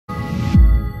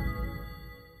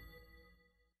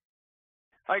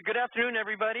All right, good afternoon,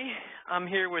 everybody. I'm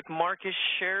here with Marcus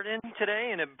Sheridan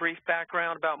today, and a brief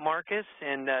background about Marcus.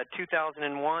 In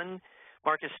 2001,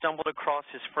 Marcus stumbled across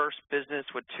his first business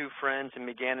with two friends and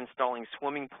began installing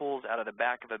swimming pools out of the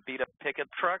back of a beat-up pickup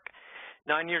truck.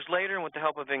 9 years later, and with the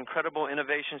help of incredible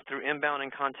innovations through inbound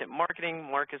and content marketing,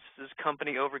 Marcus's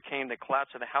company overcame the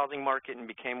collapse of the housing market and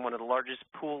became one of the largest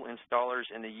pool installers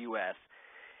in the U.S.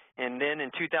 And then in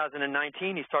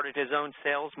 2019, he started his own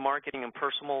sales, marketing, and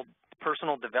personal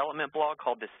development blog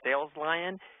called The Sales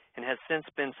Lion, and has since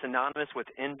been synonymous with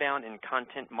inbound and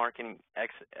content marketing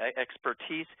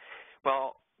expertise,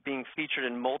 while being featured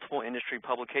in multiple industry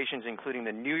publications, including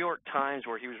the New York Times,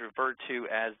 where he was referred to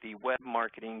as the web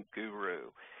marketing guru.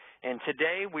 And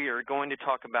today we are going to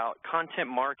talk about content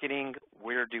marketing.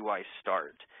 Where do I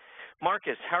start?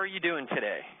 Marcus, how are you doing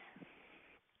today?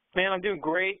 Man, I'm doing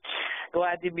great.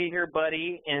 Glad to be here,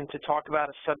 buddy, and to talk about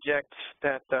a subject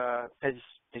that, as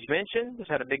you mentioned, has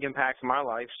had a big impact on my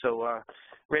life, so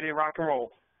ready to rock and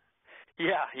roll.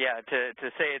 Yeah. To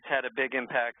say it's had a big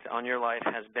impact on your life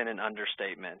has been an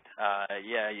understatement.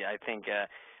 I think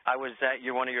I was at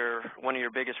one of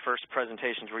your biggest first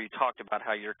presentations where you talked about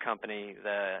how your company,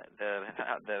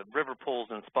 the River Pools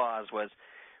and Spas, was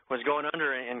going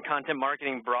under, and content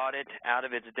marketing brought it out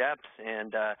of its depths.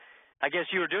 And I guess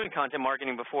you were doing content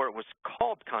marketing before it was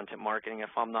called content marketing, if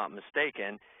I'm not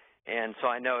mistaken. And so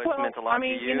I know it's meant a lot to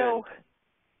you.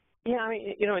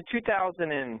 In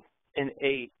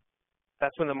 2008,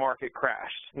 that's when the market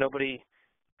crashed. Nobody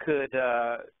could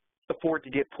afford to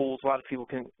get pools. A lot of people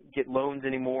couldn't get loans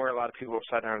anymore. A lot of people were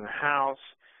upside down in their house.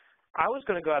 I was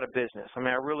going to go out of business. I mean,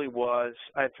 I really was.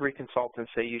 I had 3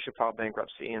 consultants say you should file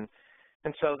bankruptcy. And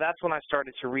so that's when I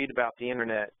started to read about the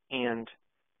Internet. And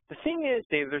the thing is,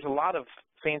 Dave, there's a lot of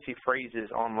fancy phrases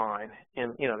online.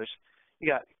 And, you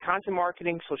got content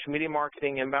marketing, social media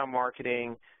marketing, inbound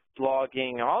marketing,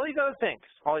 blogging, all these other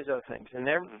things. And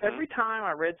every time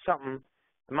I read something,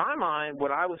 in my mind,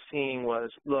 what I was seeing was,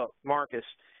 look, Marcus,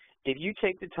 if you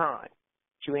take the time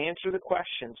to answer the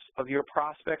questions of your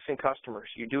prospects and customers,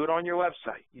 you do it on your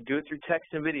website, you do it through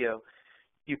text and video,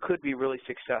 you could be really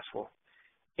successful.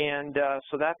 And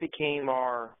so that became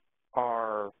our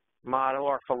motto,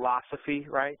 our philosophy,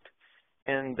 right?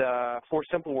 And 4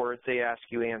 simple words, they ask,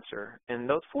 you answer. And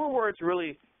those 4 words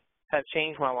really have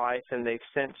changed my life, and they've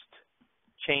since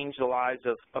changed the lives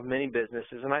of many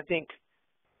businesses. And I think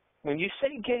when you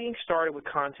say getting started with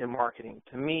content marketing,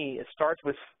 to me, it starts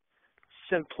with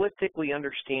simplistically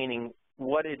understanding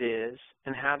what it is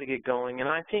and how to get going. And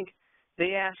I think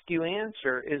they ask, you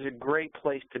answer is a great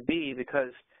place to be,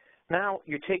 because now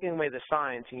you're taking away the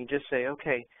science and you just say,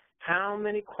 okay, how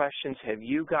many questions have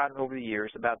you gotten over the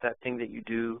years about that thing that you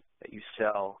do, that you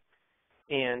sell,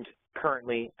 and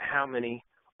currently how many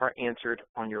are answered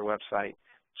on your website?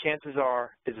 Chances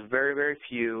are it's very, very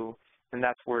few, and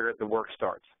that's where the work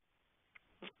starts.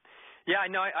 Yeah,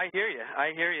 no, I hear you.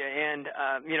 And,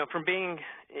 from being,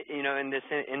 in this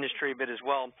industry a bit as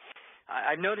well,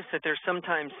 I've noticed that there's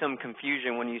sometimes some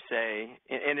confusion when you say,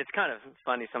 and it's kind of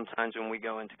funny sometimes when we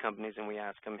go into companies and we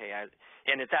ask them, hey,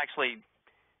 and it's actually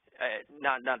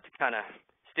not to kind of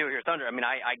steal your thunder. I mean,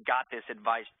 I got this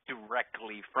advice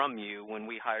directly from you when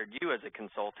we hired you as a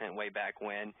consultant way back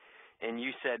when, and you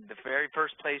said the very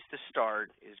first place to start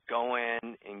is go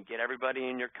in and get everybody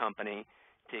in your company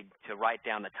to write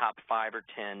down the top 5 or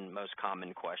 10 most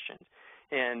common questions.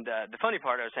 And the funny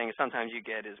part I was saying is sometimes you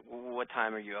get is, what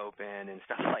time are you open and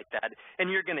stuff like that, and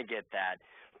you're going to get that.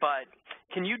 But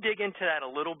can you dig into that a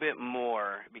little bit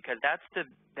more? Because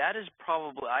that is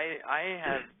probably, I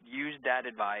have used that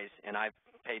advice and I've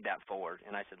paid that forward,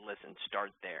 and I said, listen, start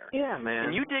there. Yeah, man.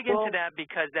 Can you dig into that?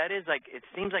 Because that is like, it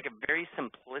seems like a very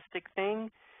simplistic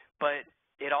thing, but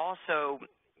it also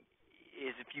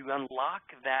is, if you unlock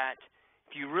that,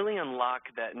 if you really unlock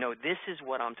that, no, this is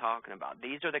what I'm talking about.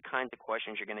 These are the kinds of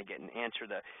questions you're going to get and answer.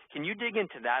 Can you dig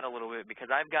into that a little bit? Because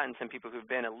I've gotten some people who've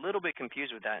been a little bit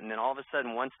confused with that, and then all of a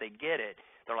sudden, once they get it,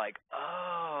 they're like,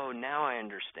 oh, now I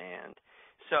understand.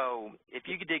 So if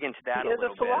you could dig into that a little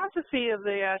bit. The philosophy of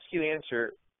the ask, you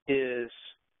answer is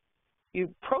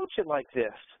you approach it like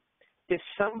this. If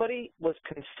somebody was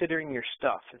considering your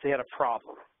stuff, if they had a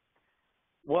problem,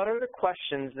 what are the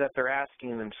questions that they're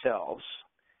asking themselves?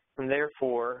 And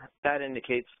therefore, that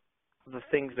indicates the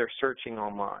things they're searching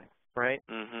online, right?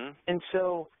 Mm-hmm. And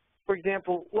so, for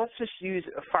example, let's just use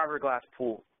a fiberglass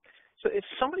pool. So if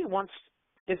somebody all of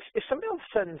a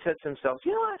sudden says to themselves,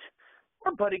 you know what,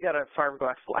 our buddy got a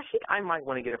fiberglass pool, I think I might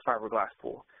want to get a fiberglass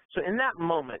pool. So in that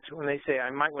moment, when they say I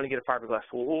might want to get a fiberglass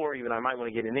pool, or even I might want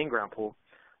to get an in-ground pool,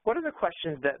 what are the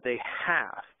questions that they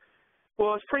have?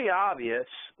 Well, it's pretty obvious.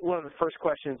 One of the first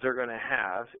questions they're going to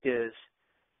have is,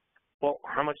 well,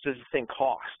 how much does this thing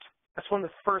cost? That's one of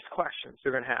the first questions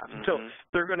they're going to have. So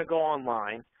they're going to go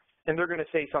online, and they're going to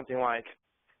say something like,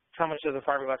 how much does a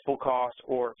fiberglass pool cost,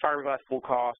 or fiberglass pool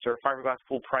cost, or fiberglass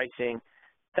pool pricing?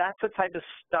 That's the type of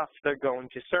stuff they're going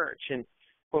to search. And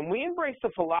when we embrace the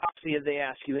philosophy of they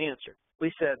ask, you answer,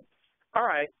 we said, all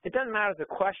right, it doesn't matter if the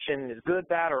question is good,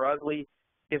 bad, or ugly.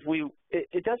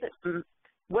 It doesn't,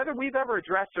 whether we've ever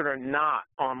addressed it or not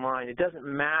online, it doesn't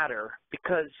matter,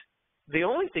 because the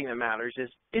only thing that matters is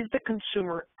the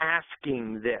consumer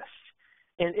asking this?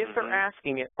 And if they're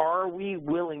asking it, are we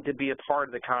willing to be a part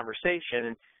of the conversation?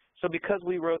 And so because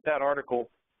we wrote that article,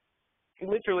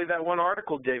 literally that one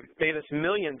article, Dave, made us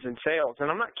millions in sales.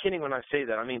 And I'm not kidding when I say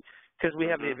that. I mean, because we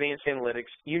have the advanced analytics,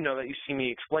 you know that, you see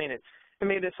me explain it. It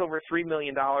made us over $3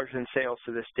 million in sales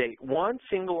to this date. One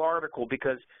single article,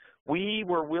 because we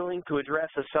were willing to address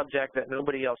a subject that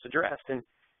nobody else addressed. And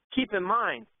keep in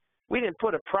mind, we didn't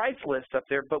put a price list up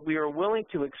there, but we were willing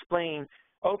to explain,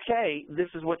 okay, this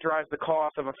is what drives the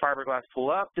cost of a fiberglass pool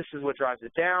up. This is what drives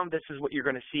it down. This is what you're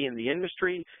going to see in the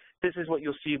industry. This is what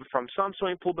you'll see from some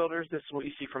swimming pool builders. This is what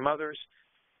you see from others.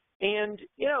 And,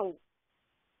 you know,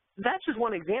 that's just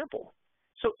one example.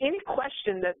 So any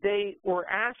question that they were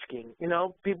asking, you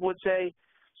know, people would say,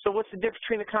 so what's the difference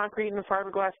between a concrete and a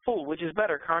fiberglass pool? Which is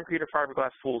better, concrete or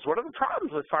fiberglass pools? What are the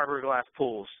problems with fiberglass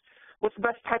pools? What's the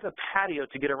best type of patio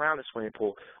to get around a swimming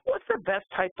pool? What's the best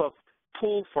type of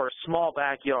pool for a small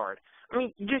backyard? I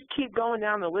mean, just keep going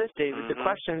down the list, David. The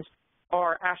questions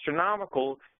are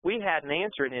astronomical. We hadn't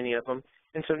answered any of them,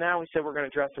 and so now we said we're going to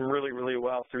address them really, really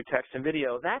well through text and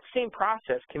video. That same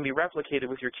process can be replicated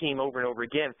with your team over and over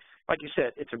again. Like you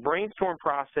said, it's a brainstorm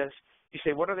process. You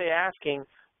say, what are they asking?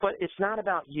 But it's not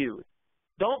about you.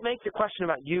 Don't make the question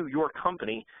about you, your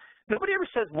company. Nobody ever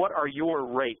says, what are your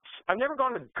rates? I've never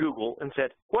gone to Google and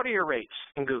said, what are your rates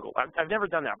in Google? I've never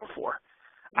done that before.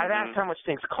 I've asked how much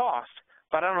things cost,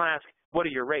 but I don't ask, what are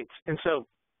your rates? And so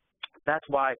that's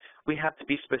why we have to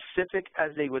be specific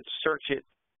as they would search it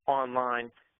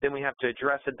online. Then we have to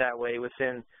address it that way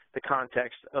within the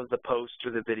context of the post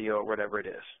or the video or whatever it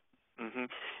is.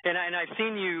 And I've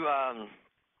seen you,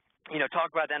 you know,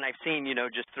 talk about that, and I've seen, you know,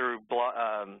 just through,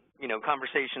 you know,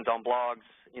 conversations on blogs,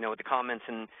 you know, with the comments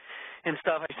and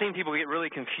stuff, I've seen people get really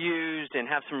confused and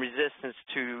have some resistance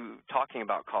to talking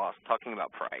about cost, talking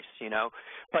about price, you know.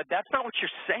 But that's not what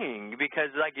you're saying, because,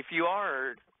 like, if you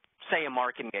are, say, a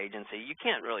marketing agency, you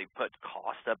can't really put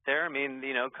cost up there. I mean,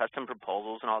 you know, custom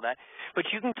proposals and all that. But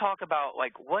you can talk about,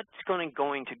 like, what's going to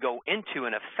go into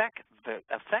and affect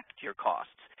your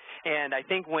costs. And I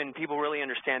think when people really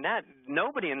understand that,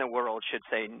 nobody in the world should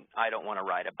say, I don't want to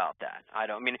write about that. I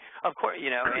mean, of course, you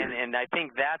know, and I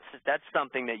think that's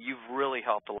something that you've really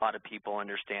helped a lot of people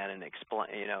understand and explain,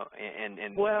 you know,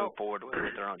 and move forward with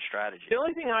their own strategy. The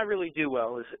only thing I really do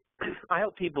well is I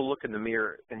help people look in the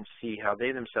mirror and see how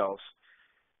they themselves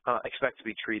expect to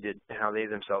be treated and how they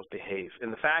themselves behave.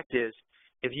 And the fact is,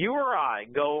 if you or I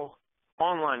go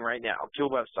online right now to a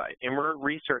website and we're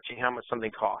researching how much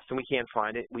something costs and we can't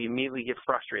find it, we immediately get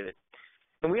frustrated.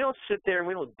 And we don't sit there and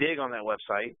we don't dig on that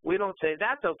website. We don't say,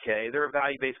 that's okay, they're a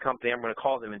value-based company, I'm going to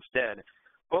call them instead.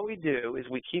 What we do is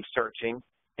we keep searching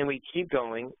and we keep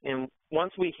going, and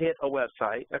once we hit a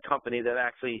website, a company that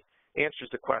actually answers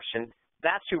the question,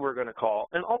 that's who we're going to call.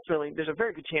 And ultimately, there's a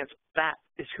very good chance that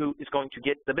is who is going to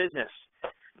get the business.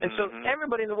 And so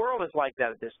everybody in the world is like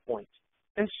that at this point.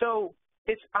 And so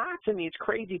it's odd to me, it's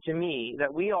crazy to me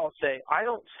that we all say, I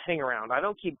don't hang around, I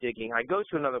don't keep digging, I go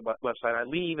to another website, I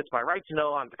leave, it's my right to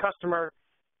know, I'm the customer.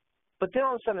 But then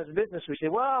all of a sudden as a business we say,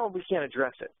 well, we can't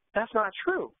address it. That's not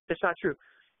true. It's not true.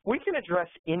 We can address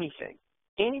anything.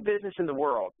 Any business in the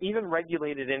world, even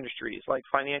regulated industries like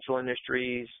financial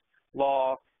industries,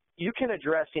 law, you can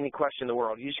address any question in the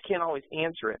world. You just can't always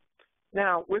answer it.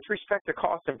 Now, with respect to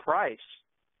cost and price,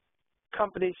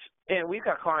 companies, and we've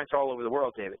got clients all over the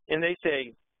world, David, and they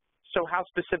say, so how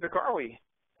specific are we?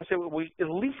 I say, well, we at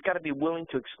least got to be willing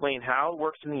to explain how it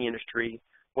works in the industry,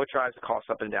 what drives the cost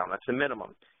up and down. That's the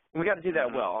minimum. And we got to do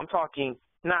that well. I'm talking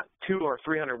not 200 or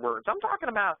 300 words. I'm talking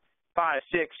about 500,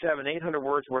 600, 700, 800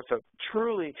 words worth of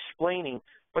truly explaining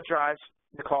what drives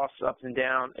the costs up and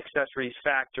down, accessories,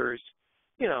 factors,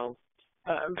 you know,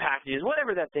 packages,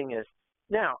 whatever that thing is.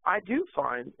 Now, I do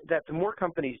find that the more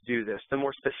companies do this, the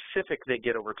more specific they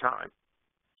get over time.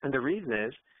 And the reason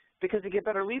is because they get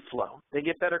better lead flow. They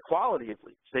get better quality of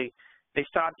leads. They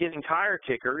stop getting tire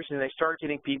kickers, and they start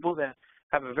getting people that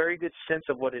have a very good sense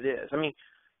of what it is. I mean,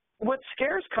 what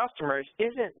scares customers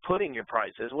isn't putting your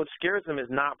prices. What scares them is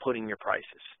not putting your prices.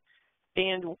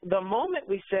 And the moment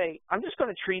we say, I'm just going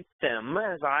to treat them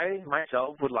as I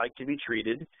myself would like to be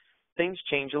treated, things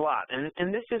change a lot.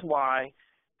 And this is why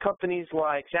companies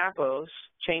like Zappos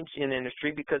changed in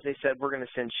industry, because they said, we're going to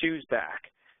send shoes back.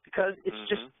 Because it's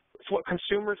just it's what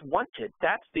consumers wanted.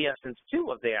 That's the essence,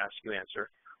 too, of the Ask You Answer.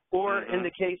 Or in the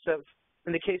case of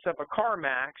a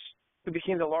CarMax, who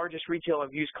became the largest retailer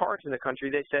of used cars in the country,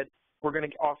 they said, we're going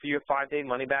to offer you a 5-day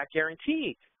money-back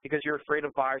guarantee because you're afraid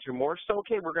of buyer's remorse. So,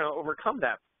 okay, we're going to overcome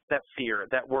that fear,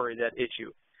 that worry, that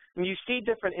issue. And you see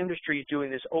different industries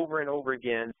doing this over and over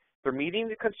again. They're meeting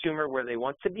the consumer where they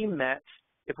want to be met.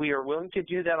 If we are willing to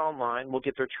do that online, we'll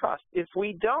get their trust. If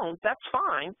we don't, that's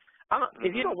fine.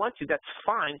 If you don't want to, that's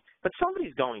fine, but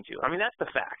somebody's going to. I mean, that's the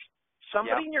fact.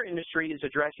 Somebody in your industry is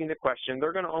addressing the question.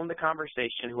 They're going to own the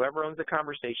conversation. Whoever owns the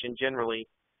conversation generally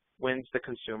wins the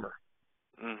consumer.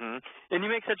 And you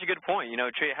make such a good point. You know,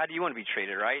 how do you want to be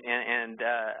treated, right? And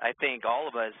I think all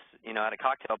of us, you know, at a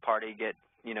cocktail party get,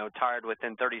 you know, tired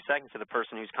within 30 seconds of the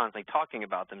person who's constantly talking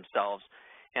about themselves.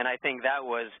 And I think that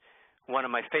was one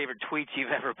of my favorite tweets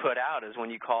you've ever put out, is when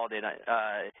you called it,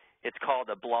 it's called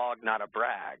a blog, not a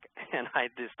brag. And I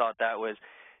just thought that was,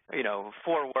 you know,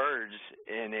 4 words,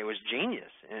 and it was genius.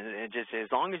 And it just,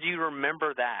 as long as you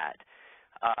remember that,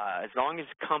 as long as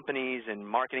companies and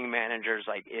marketing managers,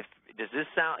 like, does this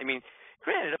sound, I mean,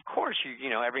 granted, of course, you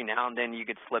know, every now and then you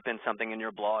could slip in something in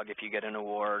your blog if you get an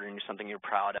award and something you're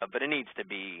proud of, but it needs to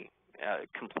be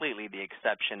completely the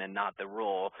exception and not the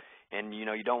rule. And, you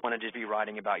know, you don't want to just be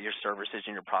writing about your services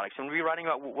and your products. You want to be writing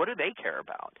about what do they care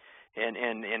about. And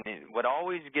what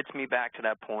always gets me back to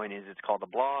that point is it's called a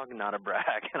blog, not a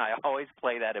brag. And I always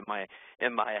play that in my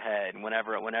head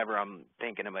whenever I'm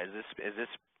thinking about, is this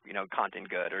you know, content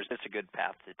good, or is this a good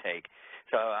path to take?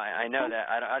 So I know that.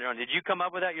 I don't know. Did you come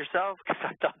up with that yourself? Because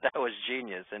I thought that was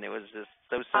genius, and it was just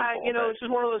so simple. You know, it's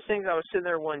just one of those things. I was sitting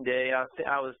there one day.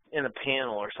 I was in a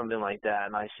panel or something like that,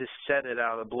 and I just said it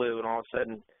out of the blue, and all of a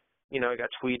sudden, you know, it got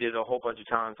tweeted a whole bunch of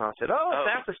times, and I said, oh.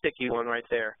 That's a sticky one right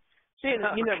there. See,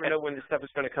 you never know when this stuff is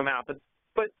going to come out.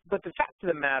 But the fact of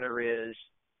the matter is,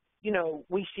 you know,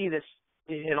 we see this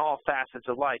in all facets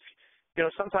of life. You know,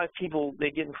 sometimes people,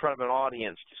 they get in front of an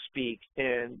audience to speak,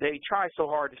 and they try so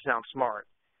hard to sound smart.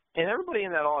 And everybody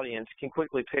in that audience can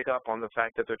quickly pick up on the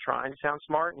fact that they're trying to sound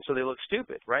smart, and so they look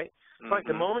stupid, right? Like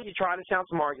the moment you try to sound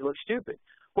smart, you look stupid.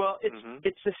 Well,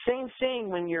 it's the same thing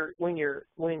when you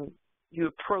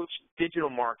approach digital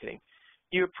marketing.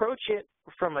 You approach it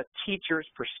from a teacher's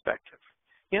perspective.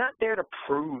 You're not there to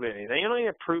prove anything. You don't need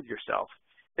to prove yourself.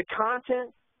 The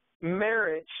content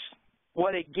merits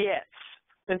what it gets.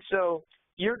 And so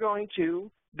you're going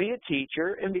to be a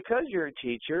teacher, and because you're a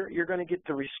teacher, you're going to get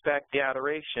the respect, the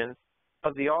adoration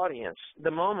of the audience.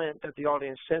 The moment that the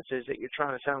audience senses that you're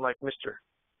trying to sound like Mr.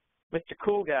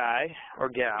 Cool Guy or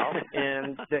gal,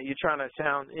 and that you're trying to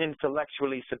sound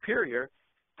intellectually superior,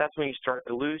 that's when you start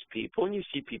to lose people, and you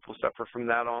see people suffer from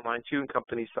that online too, and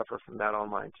companies suffer from that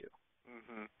online too.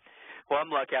 Well, I'm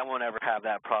lucky. I won't ever have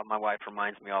that problem. My wife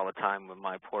reminds me all the time with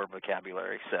my poor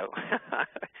vocabulary. So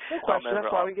no question. That's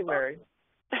why we get married.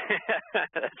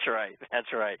 That's right.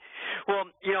 That's right. Well,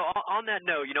 you know, on that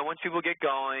note, you know, once people get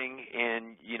going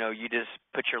and, you know, you just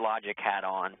put your logic hat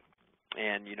on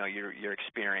and, you know, your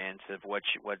experience of what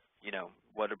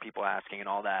are people asking and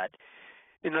all that,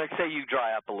 and like say you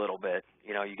dry up a little bit,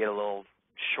 you know, you get a little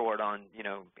short on, you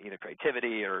know, either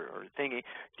creativity or thinking.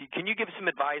 Can you give some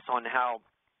advice on how,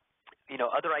 you know,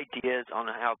 other ideas on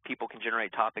how people can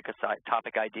generate topic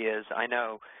ideas? I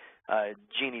know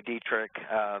Jeannie Dietrich,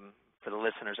 for the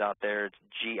listeners out there, it's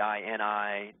GINIDIETRICH.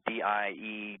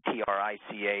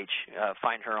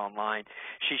 Find her online.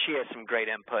 She has some great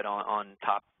input on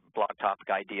blog topic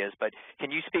ideas. But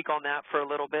can you speak on that for a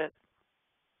little bit?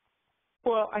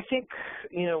 Well, I think,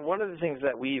 you know, one of the things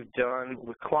that we've done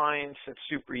with clients that's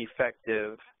super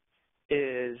effective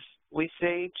is we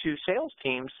say to sales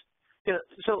teams, you know,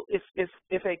 so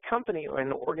if a company or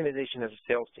an organization has a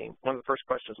sales team, one of the first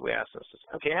questions we ask them is,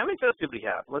 okay, how many sales people do you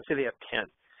have? Let's say they have 10.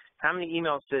 How many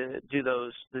emails does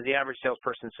the average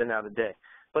salesperson send out a day?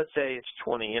 Let's say it's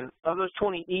 20. And of those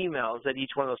 20 emails that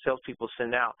each one of those salespeople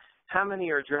send out, how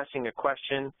many are addressing a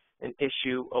question, an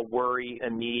issue, a worry, a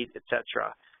need, et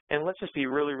cetera? And let's just be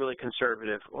really, really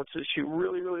conservative. Let's just shoot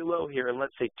really, really low here, and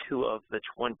let's say 2 of the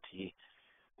 20.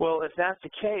 Well, if that's the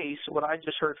case, what I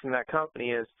just heard from that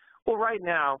company is, well, right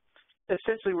now,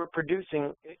 essentially we're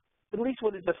producing at least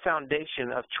what is the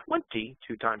foundation of 20,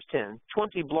 2 times 10,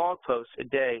 20 blog posts a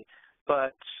day,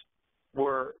 but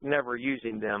we're never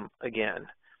using them again.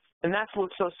 And that's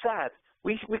what's so sad.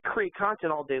 We create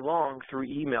content all day long through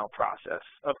email process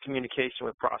of communication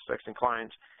with prospects and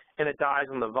clients, and it dies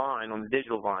on the vine, on the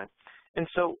digital vine. And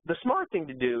so the smart thing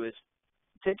to do is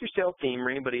take your sales team or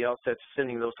anybody else that's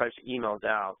sending those types of emails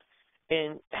out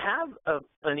and have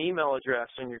an email address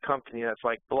in your company that's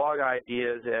like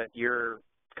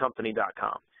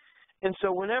blogideas@yourcompany.com. And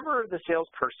so whenever the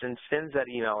salesperson sends that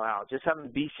email out, just have them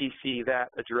BCC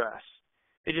that address.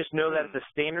 They just know that it's a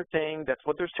standard thing. That's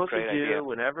what they're supposed to do. Idea.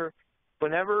 Whenever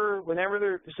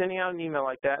they're sending out an email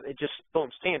like that, it just,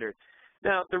 boom, standard.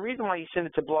 Now, the reason why you send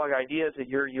it to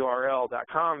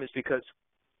blogideas@yoururl.com is because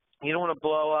you don't want to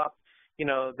blow up,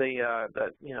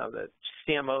 the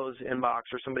CMO's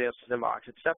inbox or somebody else's inbox.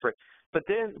 It's separate. But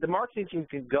then the marketing team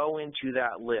can go into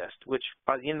that list, which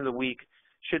by the end of the week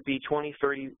should be 20,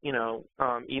 30,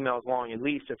 emails long at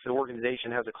least if the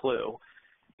organization has a clue.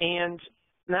 And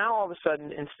now all of a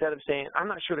sudden, instead of saying, I'm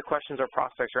not sure the questions our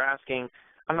prospects are asking,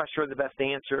 I'm not sure the best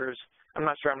answers, I'm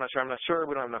not sure,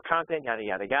 we don't have enough content, yada,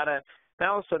 yada, yada.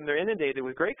 Now all of a sudden they're inundated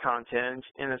with great content,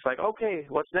 and it's like, okay,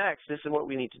 what's next? This is what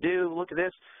we need to do. Look at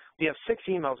this. We have 6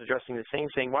 emails addressing the same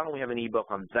thing. Why don't we have an ebook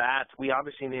on that? We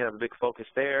obviously need to have a big focus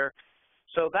there.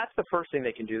 So that's the first thing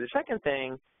they can do. The second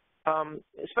thing,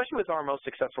 especially with our most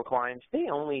successful clients,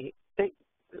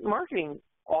 marketing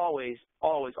always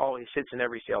sits in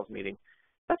every sales meeting.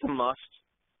 That's a must.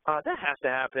 That has to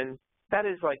happen. That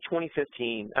is like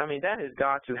 2015. I mean, that has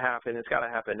got to happen. It's got to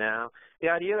happen now. The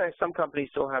idea that some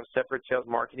companies still have separate sales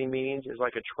marketing meetings is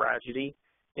like a tragedy,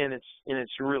 and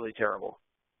it's really terrible.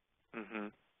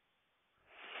 Mhm.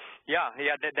 Yeah.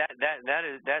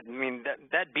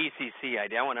 That BCC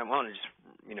idea. I want to just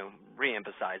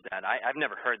reemphasize that. I've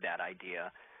never heard that idea.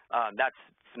 That's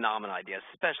a phenomenal idea,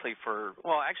 especially for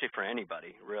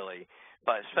anybody really,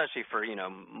 but especially for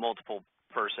multiple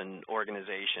person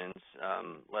organizations,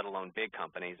 let alone big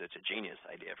companies. It's a genius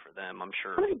idea for them. I'm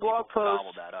sure people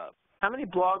gobbled that up. How many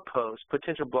blog posts,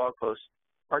 potential blog posts,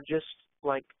 are just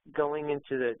like going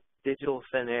into the digital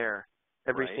thin air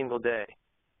every single day?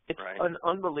 It's an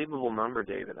unbelievable number,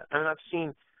 David. I mean, I've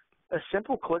seen a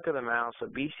simple click of the mouse, a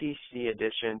BCC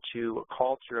addition to a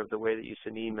culture of the way that you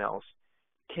send emails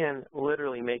can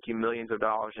literally make you millions of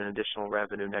dollars in additional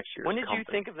revenue next year. When did you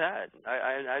think of that?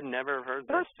 I've never heard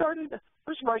that. I'm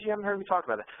surprised you haven't heard me talk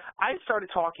about it. I started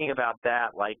talking about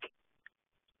that like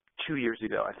 2 years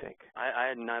ago, I think.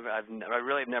 I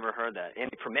really have never heard that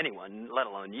from anyone, let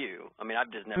alone you. I mean,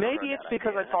 I've just never heard that. Maybe it's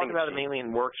because I talk about it mainly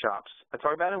in workshops. I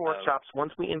talk about it in workshops.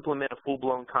 Once we implement a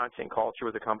full-blown content culture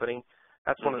with the company,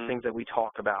 that's one of the things that we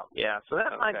talk about. Yeah, so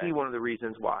that might be one of the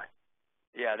reasons why.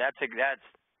 Yeah,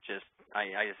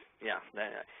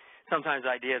 sometimes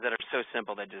ideas that are so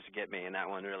simple that just get me, and that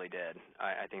one really did.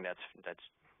 I think that's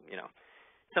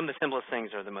some of the simplest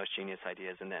things are the most genius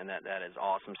ideas, and that is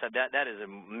awesome. So that is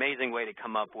an amazing way to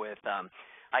come up with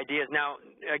ideas. Now,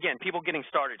 again, people getting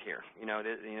started here.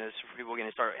 This is for people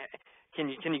getting started. Can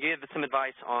you give some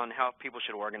advice on how people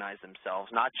should organize themselves?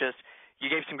 Not just you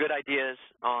gave some good ideas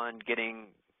on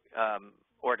getting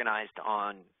organized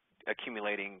on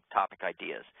accumulating topic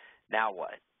ideas. Now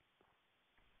what?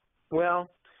 Well,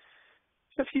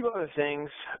 a few other things.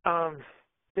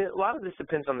 A lot of this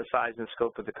depends on the size and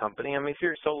scope of the company. I mean, if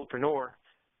you're a solopreneur,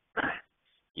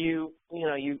 you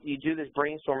do this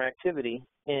brainstorm activity,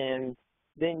 and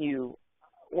then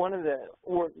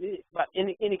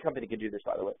any company can do this,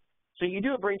 by the way. So you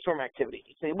do a brainstorm activity.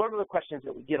 You say, what are the questions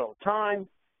that we get all the time,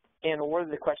 and what are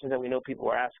the questions that we know people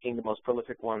are asking, the most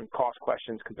prolific one, cost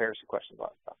questions, comparison questions, all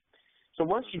that stuff. So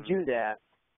once you do that,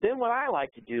 then what I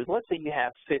like to do is, let's say you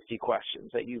have 50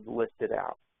 questions that you've listed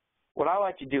out. What I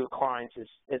like to do with clients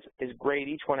is grade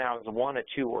each one out as a 1, a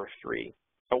 2, or a 3.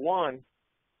 A 1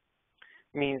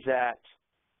 means that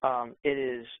it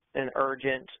is an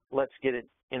urgent, let's get it,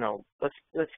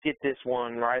 let's get this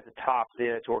one right at the top of the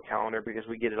editorial calendar because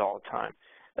we get it all the time.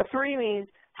 A 3 means,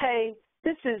 hey,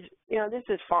 this is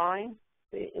fine.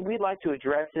 We'd like to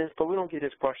address this, but we don't get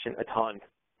this question a ton.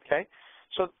 Okay?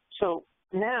 So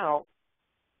now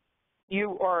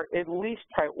you are at least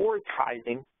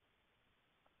prioritizing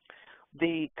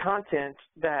the content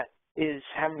that is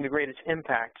having the greatest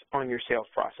impact on your sales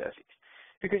processes.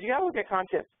 Because you got to look at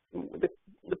content.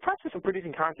 The process of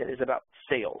producing content is about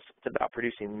sales. It's about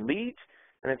producing leads,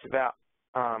 and it's about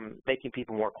making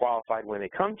people more qualified when they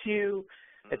come to you.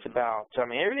 It's about,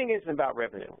 everything is about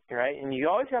revenue, right? And you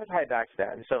always got to tie it back to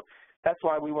that. And so that's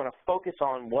why we want to focus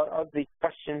on what are the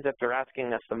questions that they're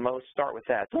asking us the most. Start with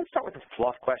that. Don't start with the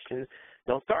fluff questions.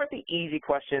 Don't start with the easy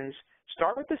questions.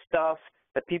 Start with the stuff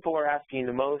that people are asking you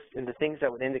the most and the things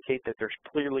that would indicate that they're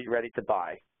clearly ready to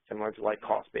buy, similar to like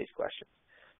cost-based questions.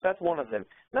 That's one of them.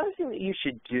 Another thing that you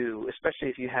should do, especially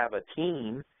if you have a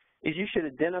team, is you should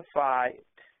identify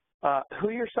who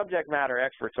your subject matter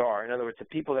experts are. In other words, the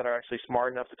people that are actually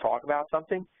smart enough to talk about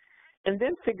something, and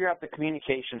then figure out the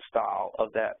communication style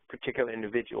of that particular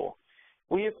individual.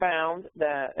 We have found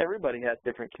that everybody has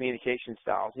different communication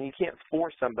styles, and you can't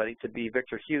force somebody to be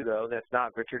Victor Hugo that's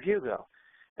not Victor Hugo.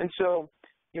 And so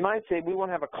you might say we want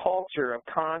to have a culture of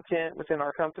content within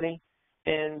our company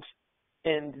and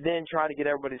then try to get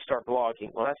everybody to start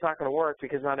blogging. Well, that's not going to work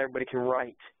because not everybody can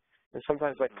write, and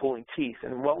sometimes like pulling teeth.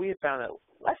 And what we have found that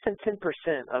less than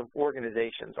 10% of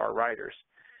organizations are writers.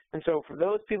 And so for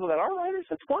those people that are writers,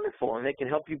 it's wonderful, and they can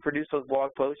help you produce those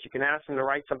blog posts. You can ask them to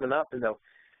write something up, and they'll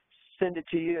send it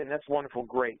to you, and that's wonderful,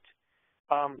 great.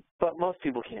 But most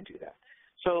people can't do that.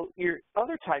 So your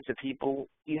other types of people,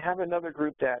 you have another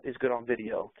group that is good on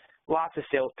video. Lots of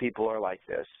salespeople are like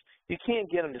this. You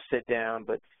can't get them to sit down,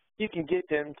 but you can get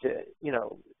them to,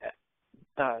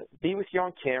 be with you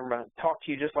on camera, talk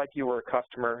to you just like you were a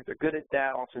customer. They're good at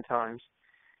that oftentimes.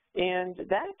 And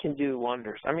that can do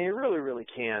wonders. I mean, it really, really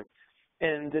can.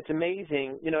 And it's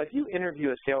amazing. If you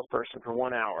interview a salesperson for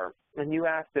 1 hour and you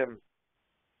ask them,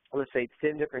 let's say,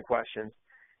 10 different questions,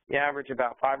 you average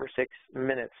about 5 or 6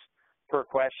 minutes per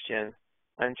question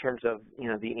in terms of,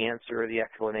 the answer, the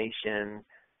explanation,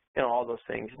 all those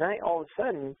things. Now, all of a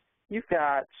sudden, you've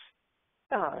got,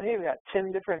 you've got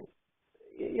 10 different,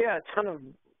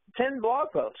 10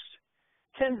 blog posts,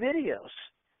 10 videos.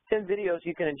 10 videos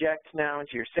you can inject now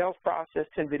into your sales process,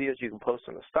 10 videos you can post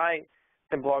on the site,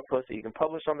 10 blog posts that you can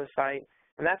publish on the site,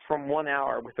 and that's from 1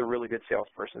 hour with a really good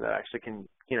salesperson that actually can,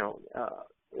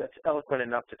 that's eloquent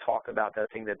enough to talk about that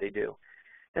thing that they do.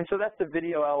 And so that's the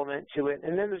video element to it.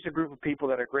 And then there's a group of people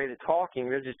that are great at talking.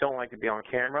 They just don't like to be on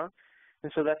camera.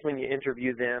 And so that's when you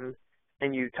interview them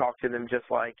and you talk to them just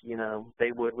like,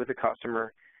 they would with a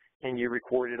customer, and you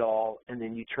record it all, and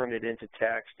then you turn it into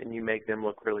text, and you make them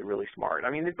look really, really smart. I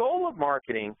mean, the goal of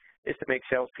marketing is to make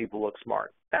salespeople look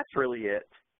smart. That's really it.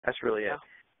 That's really it.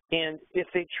 And if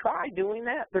they try doing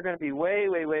that, they're going to be way,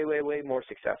 way, way, way, way more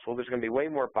successful. There's going to be way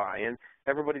more buy-in.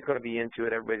 Everybody's going to be into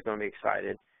it. Everybody's going to be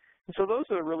excited. And so those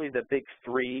are really the big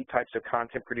 3 types of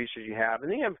content producers you have.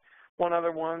 And then you have one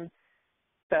other one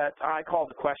that I call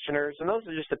the questioners, and those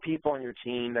are just the people on your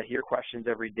team that hear questions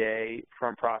every day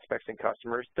from prospects and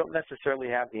customers. Don't necessarily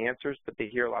have the answers, but they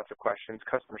hear lots of questions.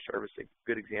 Customer service is a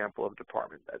good example of a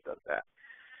department that does that.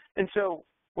 And so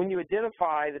when you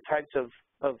identify the types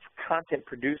of content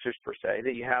producers, per se,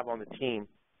 that you have on the team,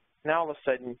 now all of a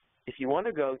sudden, if you want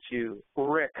to go to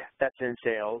Rick that's in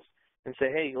sales and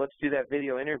say, hey, let's do that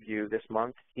video interview this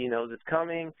month, he knows it's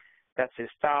coming, that's his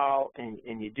style, and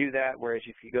you do that. Whereas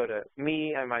if you go to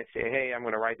me, I might say, hey, I'm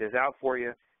going to write this out for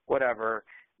you, whatever.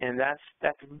 And that's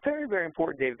very, very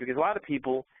important, David, because a lot of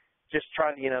people just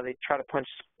try to, they try to punch,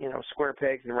 square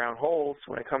pegs in round holes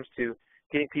when it comes to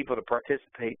getting people to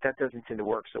participate. That doesn't tend to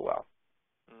work so well.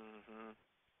 Mm-hmm.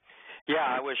 Yeah,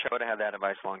 I wish I would have had that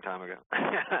advice a long time ago.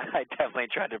 I definitely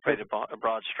tried to put a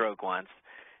broad stroke once.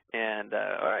 And, all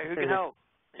right, who can help?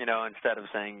 Instead of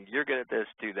saying, you're good at this,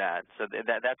 do that. So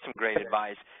that's some great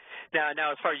advice. Now,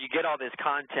 as far as you get all this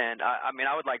content,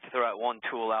 I would like to throw out one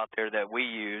tool out there that we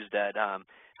use that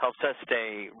helps us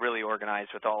stay really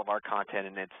organized with all of our content,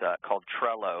 and it's called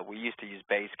Trello. We used to use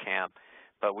Basecamp,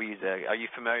 but we use are you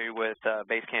familiar with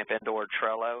Basecamp and/or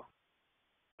Trello?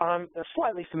 I'm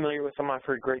slightly familiar with them. I've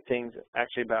heard great things,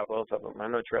 actually, about both of them. I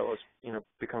know Trello's,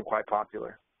 become quite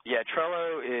popular. Yeah,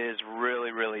 Trello is really,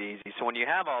 really easy. So when you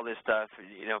have all this stuff,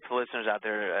 for listeners out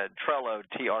there, Trello,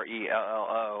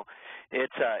 Trello,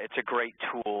 it's a great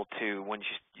tool to when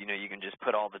you can just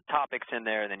put all the topics in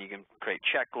there, then you can create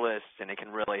checklists, and it can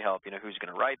really help. Who's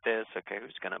going to write this? Okay,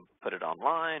 who's going to put it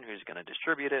online? Who's going to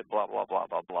distribute it? Blah blah blah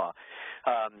blah blah.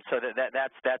 So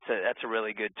that's a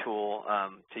really good tool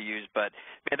to use. But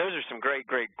man, those are some great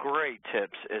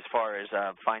tips as far as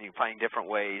finding different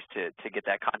ways to get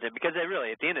that content, because they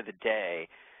really, at the end of the day,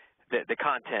 the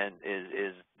content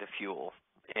is the fuel,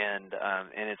 and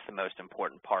it's the most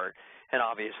important part. And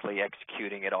obviously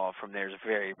executing it all from there is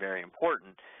very, very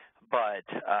important, but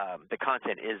the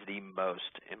content is the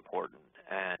most important,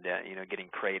 and getting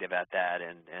creative at that,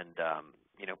 and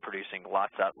producing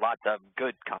lots of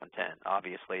good content,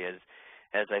 obviously,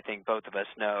 as I think both of us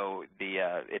know,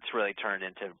 it's really turned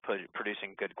into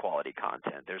producing good quality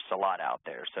content. There's a lot out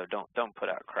there, so don't put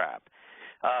out crap.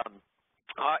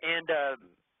 And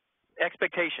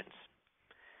expectations.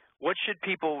 What should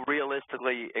people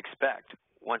realistically expect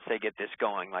once they get this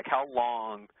going? Like, how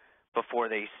long before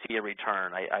they see a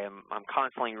return? I'm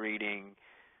constantly reading,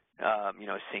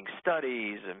 seeing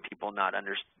studies and people not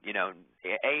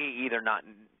either not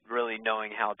really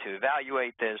knowing how to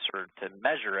evaluate this or to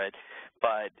measure it,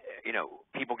 but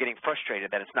people getting frustrated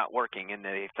that it's not working and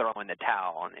they throw in the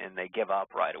towel and they give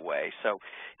up right away. So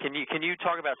can you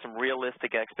talk about some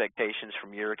realistic expectations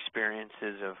from your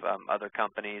experiences of other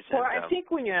companies? Well, I think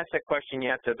when you ask that question, you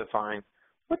have to define,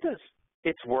 what does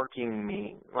it's working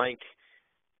mean? Like,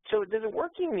 so does it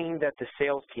working mean that the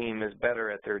sales team is better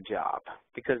at their job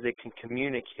because they can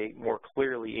communicate more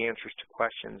clearly answers to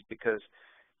questions because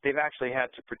they've actually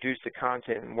had to produce the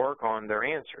content and work on their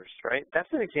answers, right?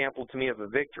 That's an example to me of a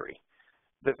victory,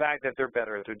 the fact that they're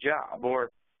better at their job. Or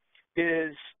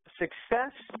is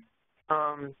success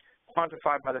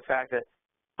quantified by the fact that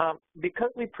because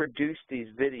we produce these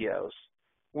videos,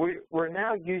 we're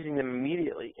now using them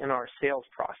immediately in our sales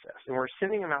process, and we're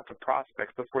sending them out to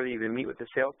prospects before they even meet with the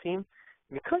sales team.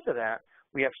 And because of that,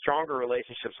 we have stronger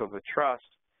relationships with trust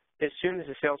as soon as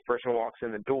the salesperson walks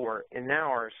in the door, and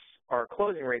now our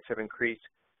closing rates have increased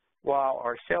while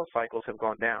our sales cycles have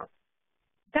gone down.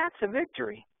 That's a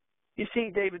victory. You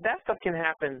see, David, that stuff can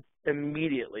happen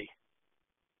immediately.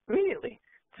 Immediately.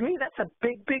 To me, that's a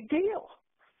big, big deal.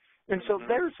 And so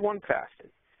there's one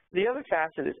facet. The other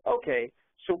facet is, okay,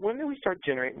 so when do we start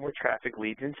generating more traffic,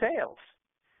 leads, and sales?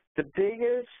 The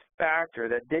biggest factor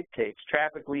that dictates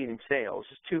traffic, lead, and sales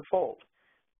is twofold.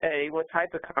 A, what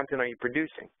type of content are you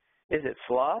producing? Is it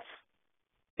fluff?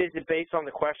 Is it based on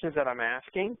the questions that I'm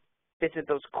asking? Is it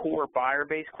those core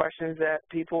buyer-based questions that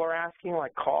people are asking,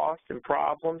 like cost and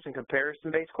problems and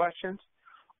comparison-based questions?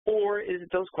 Or is it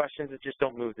those questions that just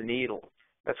don't move the needle?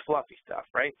 That's fluffy stuff,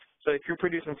 right? So if you're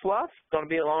producing fluff, it's going to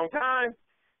be a long time.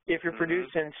 If you're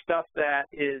producing stuff that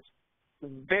is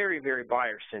very, very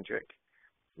buyer-centric,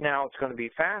 now it's going to be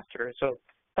faster. So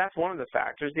that's one of the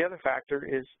factors. The other factor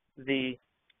is the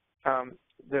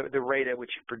rate at which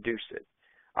you produce it.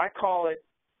 I call it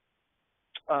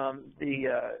the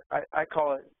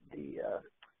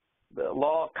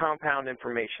law of compound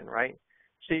information, right?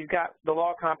 So you've got the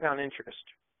law of compound interest,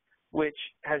 which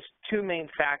has two main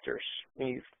factors when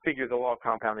you figure the law of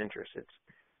compound interest. It's,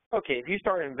 okay, if you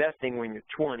start investing when you're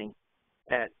 20,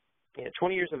 at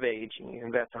 20 years of age, and you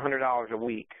invest $100 a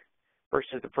week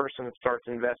versus the person that starts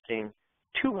investing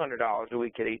 $200 a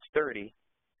week at age 30,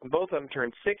 and both of them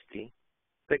turn 60,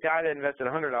 the guy that invested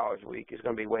 $100 a week is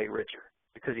going to be way richer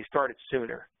because he started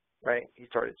sooner, right? He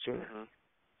started sooner.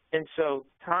 And so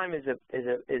time is a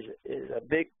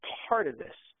big part of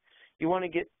this. You want to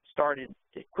get started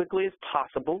as quickly as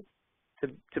possible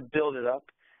to build it up,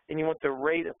 and you want the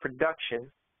rate of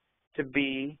production to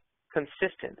be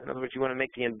consistent. In other words, you want to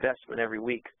make the investment every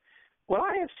week. What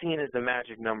I have seen as the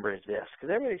magic number is this,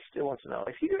 because everybody still wants to know,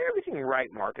 if you do everything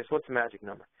right, Marcus, what's the magic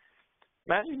number?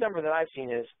 Magic number that I've seen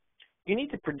is you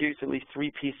need to produce at least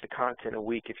 3 pieces of content a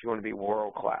week if you want to be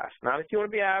world-class. Not if you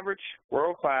want to be average,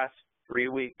 world-class, 3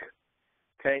 a week.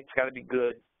 Okay, it's got to be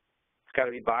good. It's got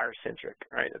to be buyer-centric,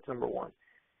 right? That's number one.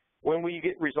 When will you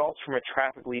get results from a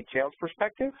traffic lead sales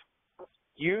perspective?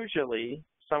 Usually,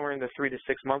 somewhere in the 3 to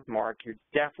 6 month mark, you're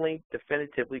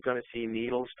definitively going to see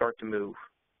needles start to move.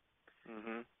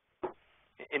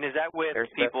 And is that with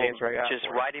people just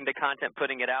writing the content,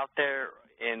 putting it out there,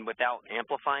 and without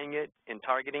amplifying it and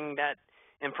targeting that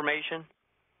information?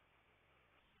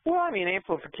 Well, I mean,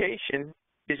 amplification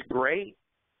is great,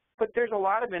 but there's a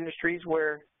lot of industries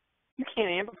where you can't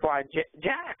amplify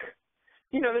jack.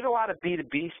 You know, there's a lot of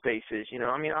B2B spaces. You know,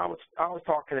 I mean, I was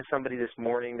talking to somebody this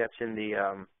morning that's in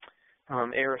the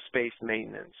aerospace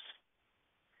maintenance,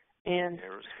 and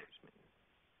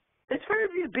it's very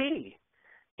B2B,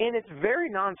 and it's very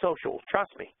non-social.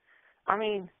 Trust me. I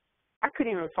mean, I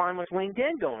couldn't even find much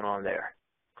LinkedIn going on there,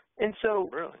 and so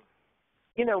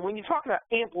you know, when you talk about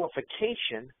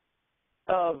amplification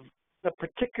of a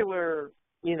particular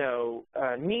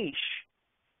niche,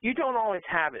 you don't always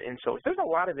have it in social. There's a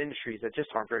lot of industries that just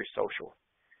aren't very social.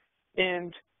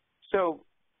 And so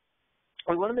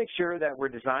we want to make sure that we're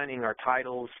designing our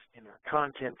titles and our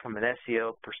content from an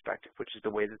SEO perspective, which is the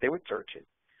way that they would search it.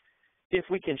 If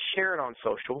we can share it on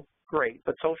social, great,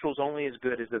 but social is only as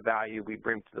good as the value we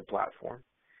bring to the platform.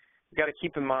 You've got to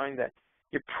keep in mind that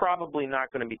you're probably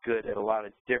not going to be good at a lot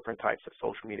of different types of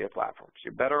social media platforms.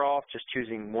 You're better off just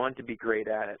choosing one to be great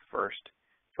at first.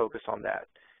 Focus on that.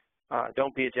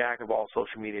 Don't be a jack of all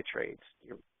social media trades.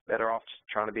 You're better off just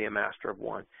trying to be a master of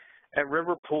one. At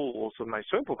River Pools, with my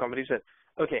swimming pool company, said,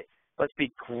 okay, let's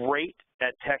be great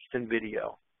at text and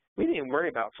video. We didn't even worry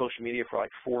about social media for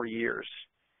like 4 years,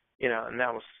 and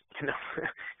that was,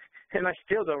 and I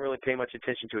still don't really pay much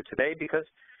attention to it today because,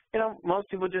 most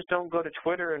people just don't go to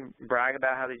Twitter and brag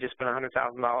about how they just spent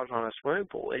 $100,000 on a swimming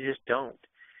pool. They just don't.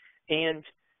 And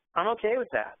I'm okay with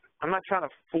that. I'm not trying to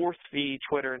force feed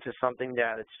Twitter into something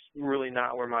that it's really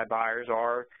not where my buyers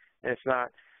are, and it's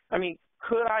not. I mean,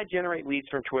 could I generate leads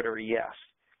from Twitter? Yes.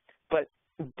 But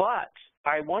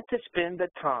I want to spend the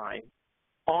time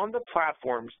on the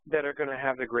platforms that are going to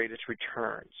have the greatest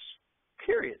returns,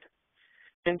 period.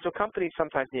 And so companies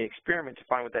sometimes need to experiment to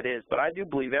find what that is, but I do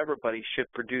believe everybody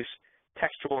should produce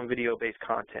textual and video-based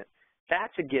content.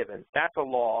 That's a given. That's a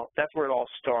law. That's where it all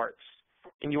starts.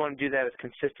 And you want to do that as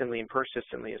consistently and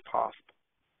persistently as possible.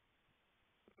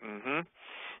 Mm-hmm.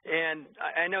 And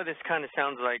I know this kind of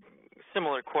sounds like a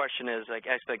similar question as like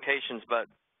expectations, but,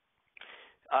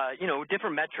 you know,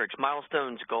 different metrics,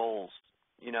 milestones, goals.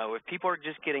 You know, if people are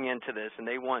just getting into this and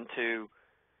they want to,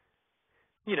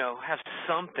 you know, have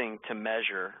something to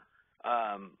measure,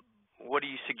 what do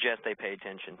you suggest they pay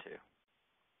attention to?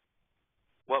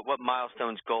 What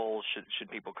milestones, goals should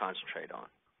people concentrate on?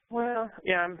 Well,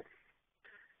 yeah,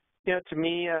 you know, to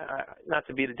me, not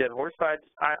to beat a dead horse, but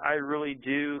I really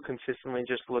do consistently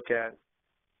just look at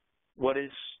what's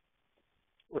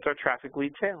our traffic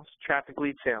lead sales.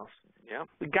 Yeah.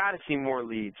 We got to see more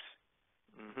leads.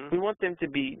 Mm-hmm. We want them to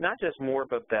be not just more,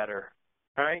 but better,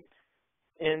 all right?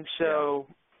 And so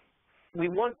we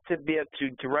want to be able to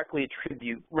directly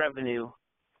attribute revenue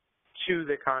to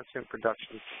the content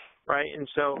production, right? And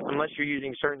so unless you're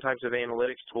using certain types of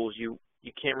analytics tools, you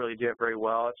can't really do it very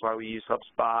well. That's why we use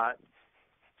HubSpot.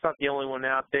 It's not the only one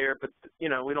out there, but, you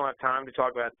know, we don't have time to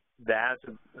talk about that.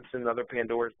 It's another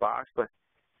Pandora's box.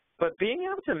 But being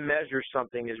able to measure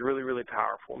something is really, really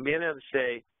powerful. And being able to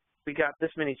say, we got this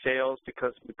many sales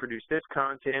because we produced this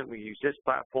content, we used this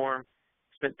platform,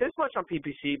 spent this much on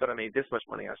PPC, but I made this much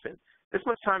money. I spent this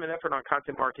much time and effort on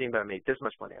content marketing, but I made this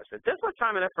much money. I spent this much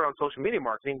time and effort on social media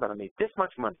marketing, but I made this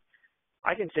much money.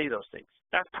 I can say those things.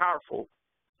 That's powerful,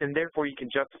 and therefore you can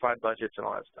justify budgets and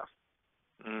all that stuff.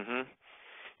 Mm-hmm.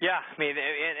 Yeah, I mean,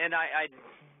 and I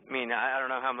mean, I don't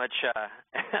know how much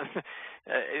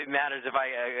it matters if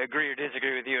I agree or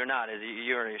disagree with you or not, as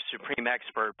you're a supreme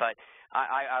expert, but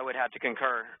I would have to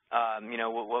concur. You know,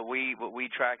 what we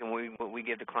track and what we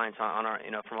give to clients on our,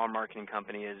 you know, from our marketing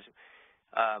company is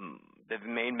the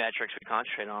main metrics we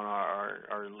concentrate on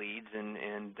are leads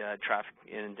and traffic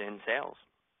and sales.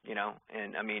 You know,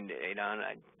 and I mean, you know,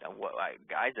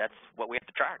 guys, that's what we have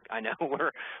to track. I know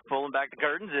we're pulling back the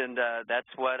curtains, and that's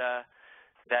what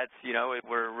that's, you know,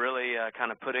 we're really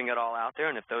kind of putting it all out there.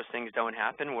 And if those things don't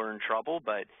happen, we're in trouble.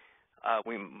 But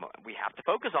we have to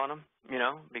focus on them, you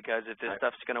know, because if this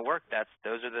stuff's going to work,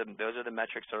 those are the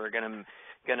metrics that are going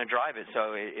to drive it.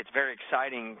 So it's very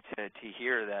exciting to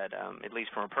hear that, at least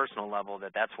from a personal level,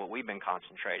 that's what we've been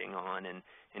concentrating on, and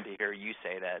to hear you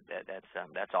say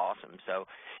that's awesome. So,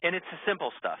 and it's the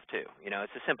simple stuff too, you know,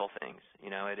 it's the simple things, you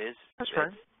know, it is. That's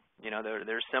right. You know,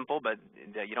 they're simple, but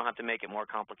you don't have to make it more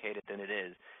complicated than it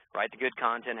is. Write the good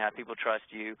content, have people trust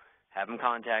you, have them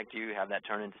contact you, have that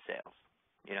turn into sales.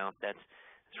 You know, that's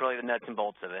really the nuts and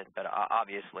bolts of it. But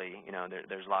obviously, you know,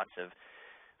 there's lots of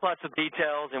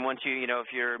details. And once you know,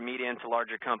 if you're medium to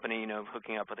larger company, you know,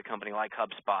 hooking up with a company like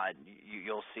HubSpot,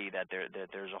 you'll see that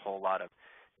there's a whole lot of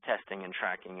testing and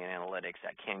tracking and analytics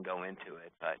that can go into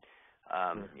it. But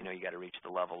you know, you got to reach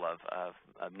the level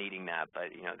of needing that.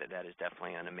 But you know, that is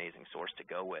definitely an amazing source to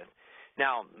go with.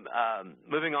 Now,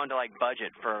 moving on to like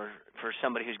budget for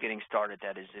somebody who's getting started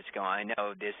that is just going, I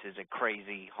know this is a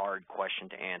crazy hard question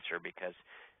to answer, because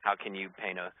how can you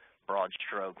paint a broad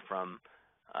stroke from,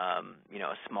 you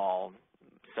know, a small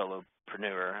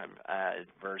solopreneur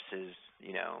versus,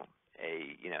 you know,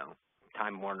 a, you know,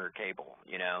 Time Warner Cable,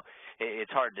 you know?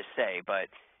 It's hard to say, but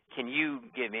can you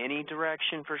give any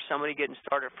direction for somebody getting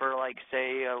started for, like,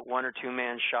 say, a 1- or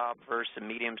 2-man shop versus a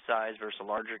medium-sized versus a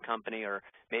larger company, or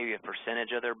maybe a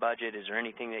percentage of their budget? Is there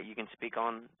anything that you can speak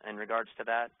on in regards to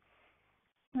that?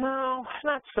 No,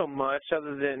 not so much,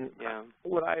 other than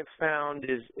what I've found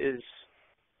is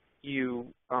you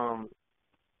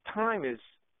time is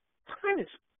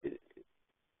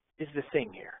the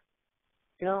thing here.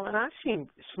 You know, and I've seen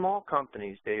small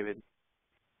companies, David,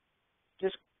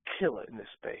 just kill it in this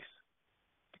space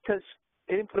because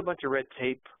they didn't put a bunch of red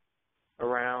tape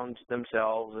around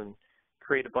themselves and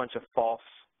create a bunch of false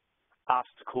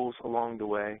obstacles along the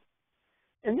way.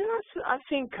 And then I've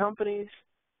seen companies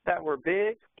that were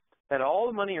big, that had all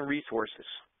the money and resources,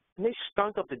 and they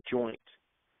stunk up the joint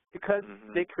because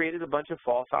they created a bunch of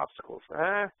false obstacles.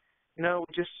 You know,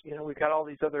 we've got all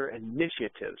these other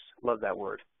initiatives. Love that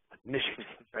word, initiative,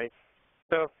 right?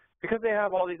 So because they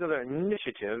have all these other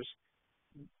initiatives,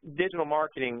 digital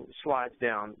marketing slides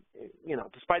down. You know,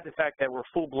 despite the fact that we're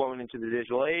full-blown into the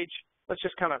digital age, let's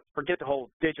just kind of forget the whole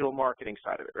digital marketing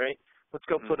side of it, right? Let's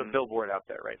go put a billboard out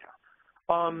there right now.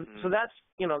 So that's,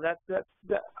 you know, that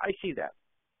I see that.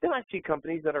 Then I see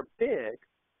companies that are big,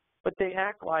 but they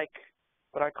act like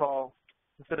what I call,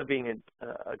 instead of being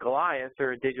a Goliath,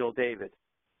 they're a digital David.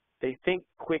 They think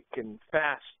quick and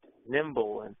fast,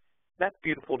 nimble, and that's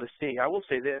beautiful to see. I will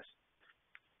say this.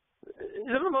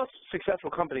 Some of the most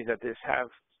successful companies at this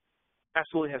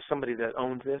absolutely have somebody that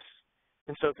owns this.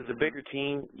 And so if it's a bigger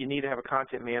team, you need to have a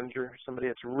content manager, somebody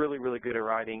that's really, really good at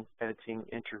writing, editing,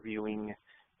 interviewing,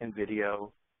 and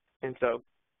video. And so,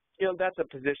 that's a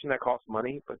position that costs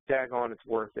money, but daggone, it's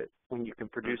worth it when you can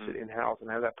produce it in-house and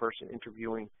have that person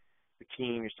interviewing your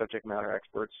team, your subject matter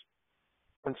experts.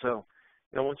 And so,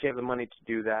 once you have the money to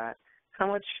do that, how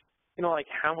much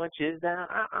is that?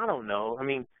 I don't know. I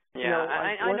mean, I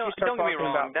know. You start don't get me talking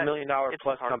wrong. about $1 million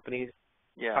plus companies,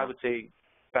 yeah. I would say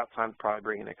about time to probably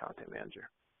bring in a content manager.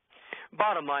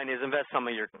 Bottom line is invest some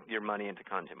of your money into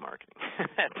content marketing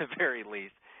at the very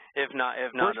least, if not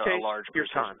Worst a case, large your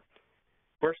percentage. time.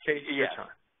 Worst case, your Yes. time.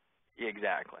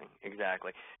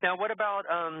 Exactly. Now, what about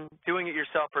doing it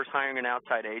yourself versus hiring an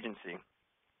outside agency?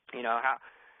 How?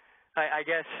 I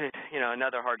guess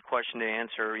another hard question to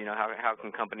answer. How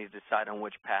can companies decide on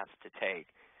which paths to take?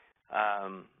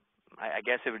 I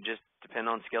guess it would just depend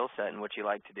on skill set and what you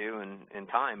like to do and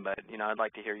time. But I'd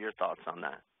like to hear your thoughts on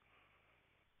that.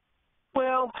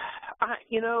 Well,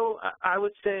 I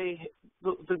would say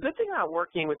the good thing about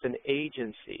working with an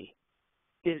agency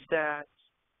is that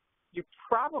you're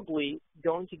probably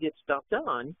going to get stuff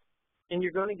done and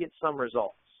you're going to get some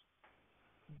results.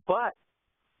 But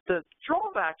the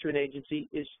drawback to an agency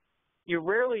is you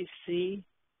rarely see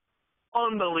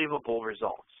unbelievable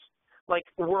results, like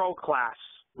world-class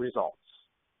results,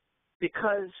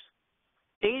 because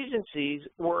agencies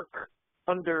work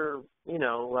under,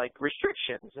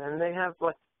 restrictions, and they have,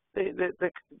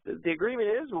 the agreement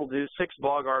is we'll do 6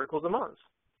 blog articles a month.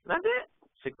 And that's it,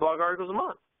 6 blog articles a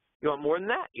month. You want more than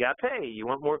that, you got to pay. You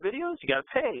want more videos, you got to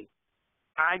pay.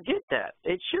 I get that.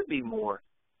 It should be more.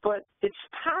 But it's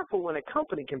powerful when a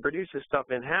company can produce this stuff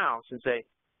in-house and say,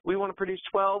 we want to produce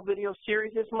 12 video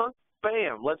series this month.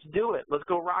 Bam, let's do it. Let's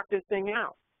go rock this thing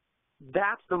out.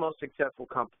 That's the most successful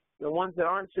company. The ones that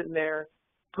aren't sitting there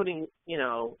putting,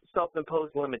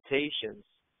 self-imposed limitations,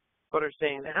 but are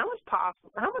saying, how much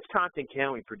content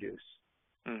can we produce?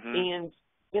 And,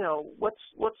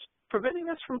 what's preventing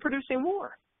us from producing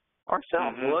more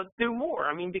ourselves? Well, let's do more.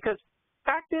 I mean, because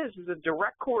fact is, there's a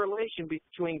direct correlation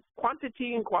between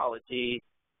quantity and quality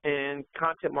and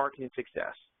content marketing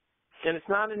success. And it's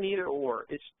not an either or.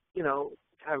 It's,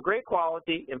 have great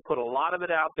quality and put a lot of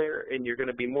it out there, and you're going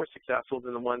to be more successful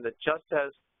than the one that just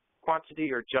has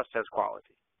quantity or just has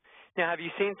quality. Now, have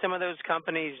you seen some of those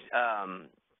companies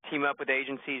team up with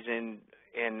agencies in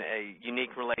a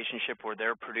unique relationship where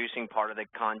they're producing part of the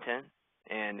content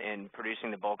and producing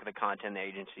the bulk of the content, the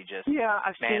agency just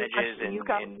manages and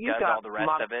does all the rest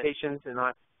of it? And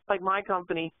like my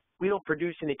company, we don't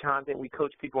produce any content. We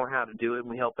coach people on how to do it, and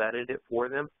we help edit it for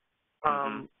them.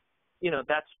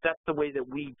 That's the way that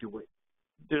we do it.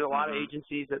 There's a lot of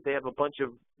agencies that they have a bunch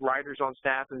of writers on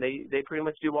staff, and they pretty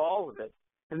much do all of it.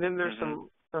 And then there's some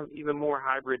even more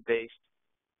hybrid-based.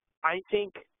 I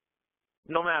think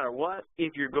no matter what,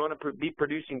 if you're going to be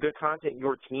producing good content,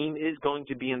 your team is going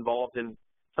to be involved in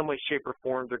some way, shape, or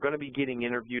form. They're going to be getting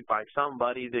interviewed by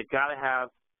somebody. They got to have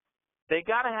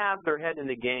their head in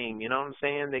the game. You know what I'm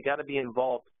saying? They got to be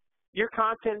involved. Your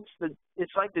content's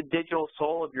it's like the digital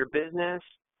soul of your business.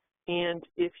 And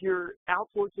if you're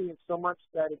outsourcing it so much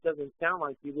that it doesn't sound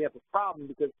like you, we have a problem,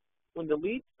 because when the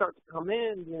leads start to come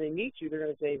in and they meet you, they're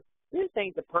going to say, this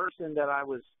ain't the person that I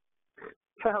was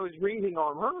reading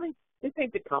online. This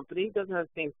ain't the company. It doesn't have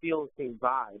the same feel, the same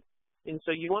vibe. And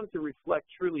so you want it to reflect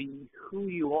truly who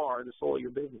you are, the soul of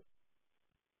your business.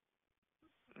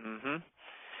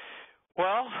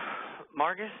 Well,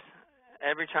 Marcus,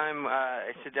 every time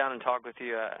I sit down and talk with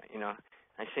you,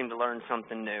 I seem to learn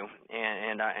something new,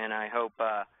 and I hope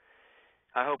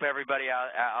everybody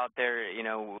out there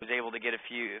was able to get a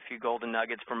few golden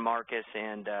nuggets from Marcus,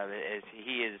 and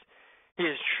he is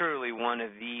truly one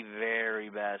of the very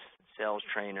best sales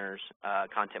trainers,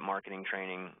 content marketing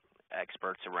training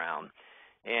experts around.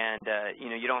 And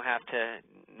you don't have to,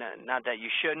 not that you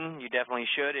shouldn't, you definitely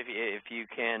should if you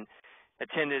can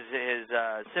attend his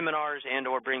seminars and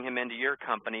or bring him into your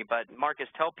company. But Marcus,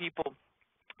 tell people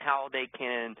how they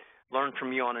can learn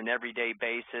from you on an everyday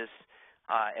basis,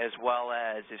 as well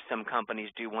as if some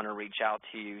companies do want to reach out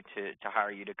to you to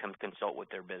hire you to come consult with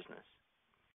their business.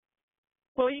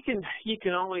 Well, you can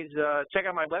always check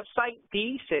out my website,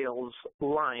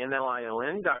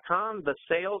 thesaleslion.com,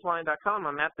 thesaleslion.com.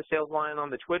 I'm at The Sales Lion on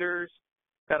the Twitters.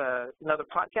 Got another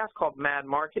podcast called Mad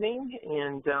Marketing,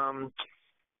 and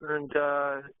And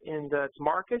it's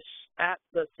Marcus at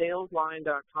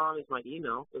thesalesline.com is my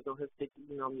email, so don't hesitate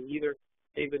to email me either.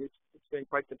 David, it's been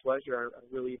quite the pleasure. I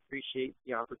really appreciate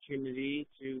the opportunity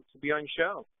to be on your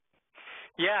show.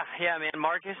 Yeah, man,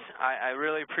 Marcus, I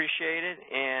really appreciate it,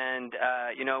 and,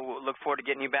 we'll look forward to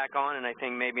getting you back on, and I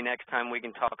think maybe next time we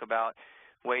can talk about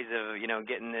ways of,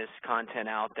 getting this content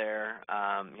out there,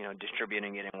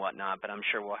 distributing it and whatnot, but I'm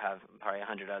sure we'll have probably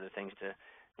 100 other things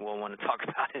we'll want to talk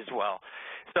about as well.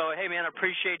 So, hey, man, I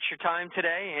appreciate your time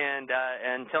today, and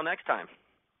until next time.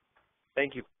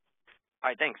 Thank you. All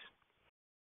right, thanks.